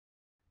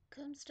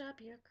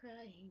Stop your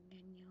crying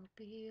and you'll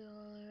be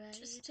alright.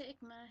 Just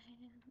take my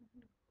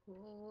hand,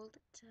 hold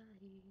it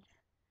tight.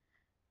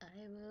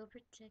 I will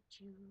protect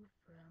you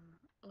from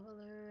all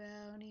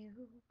around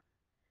you.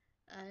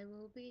 I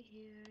will be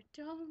here,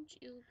 don't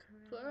you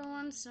cry. For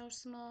one so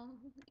small,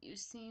 you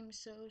seem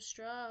so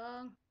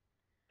strong.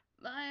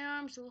 My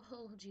arms will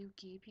hold you,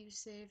 keep you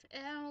safe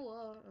and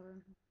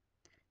warm.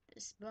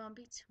 This bond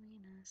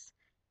between us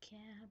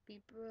can't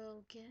be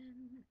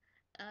broken.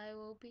 I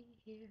will be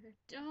here,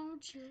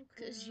 don't you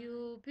cry. 'Cause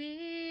you'll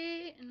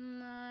be in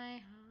my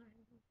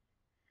heart.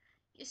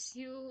 Yes,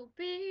 you'll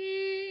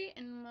be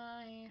in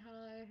my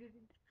heart.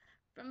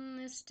 From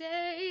this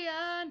day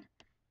on,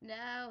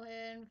 now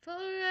and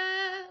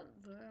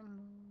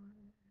forevermore.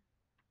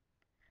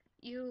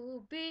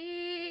 You'll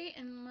be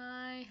in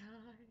my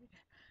heart,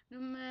 no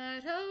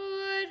matter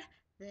what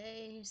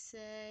they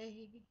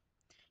say.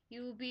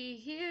 You'll be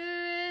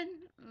here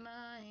in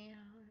my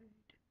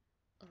heart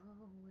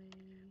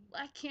always.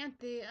 Why can't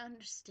they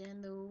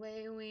understand the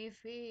way we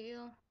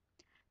feel?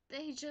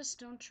 They just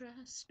don't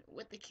trust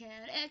what they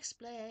can't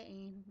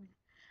explain.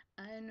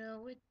 I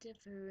know we're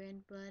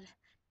different, but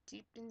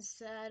deep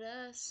inside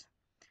us,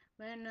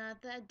 we're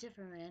not that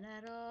different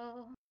at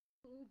all.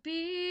 You'll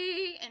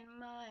be in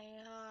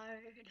my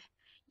heart.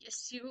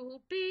 Yes,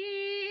 you'll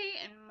be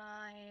in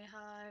my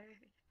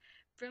heart.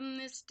 From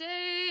this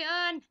day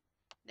on,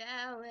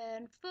 now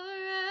and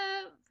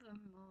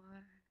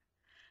forevermore.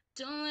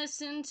 Don't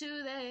listen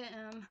to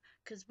them,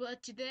 'cause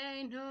what do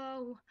they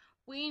know?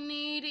 We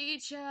need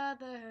each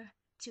other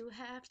to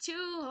have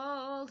to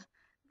hold.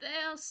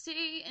 They'll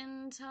see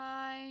in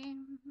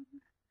time.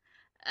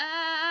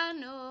 I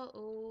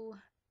know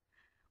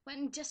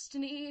when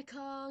destiny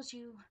calls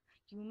you,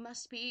 you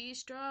must be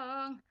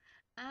strong.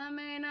 I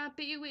may not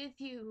be with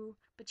you,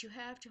 but you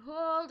have to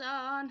hold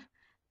on.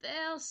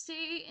 They'll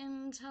see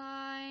in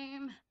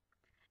time.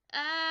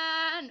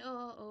 I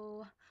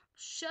know,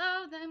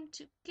 show them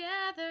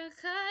together,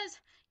 'cause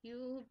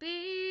you'll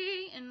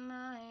be in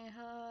my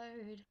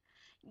heart.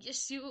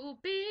 Yes, you'll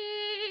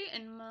be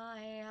in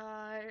my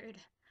heart.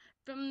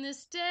 From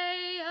this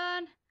day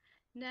on,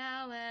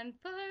 now and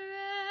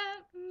forevermore.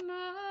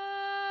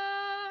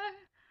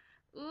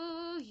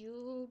 Ooh,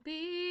 you'll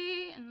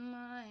be in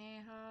my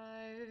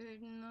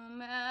heart, no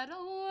matter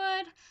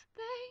what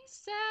they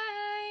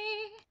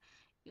say.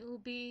 You'll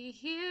be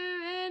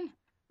here in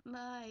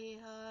my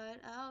heart.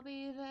 I'll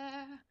be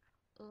there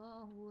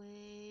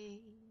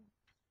always,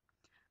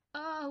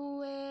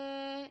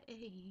 always.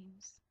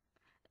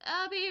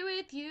 I'll be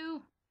with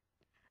you.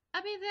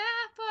 I'll be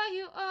there for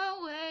you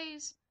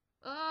always,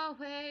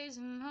 always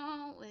and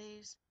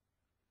always.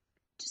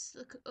 Just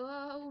look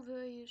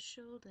over your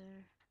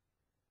shoulder.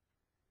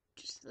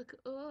 Just look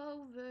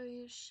over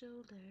your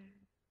shoulder.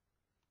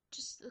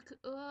 Just look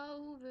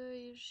over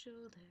your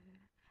shoulder.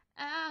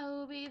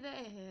 I'll be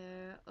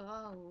there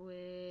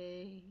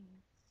always.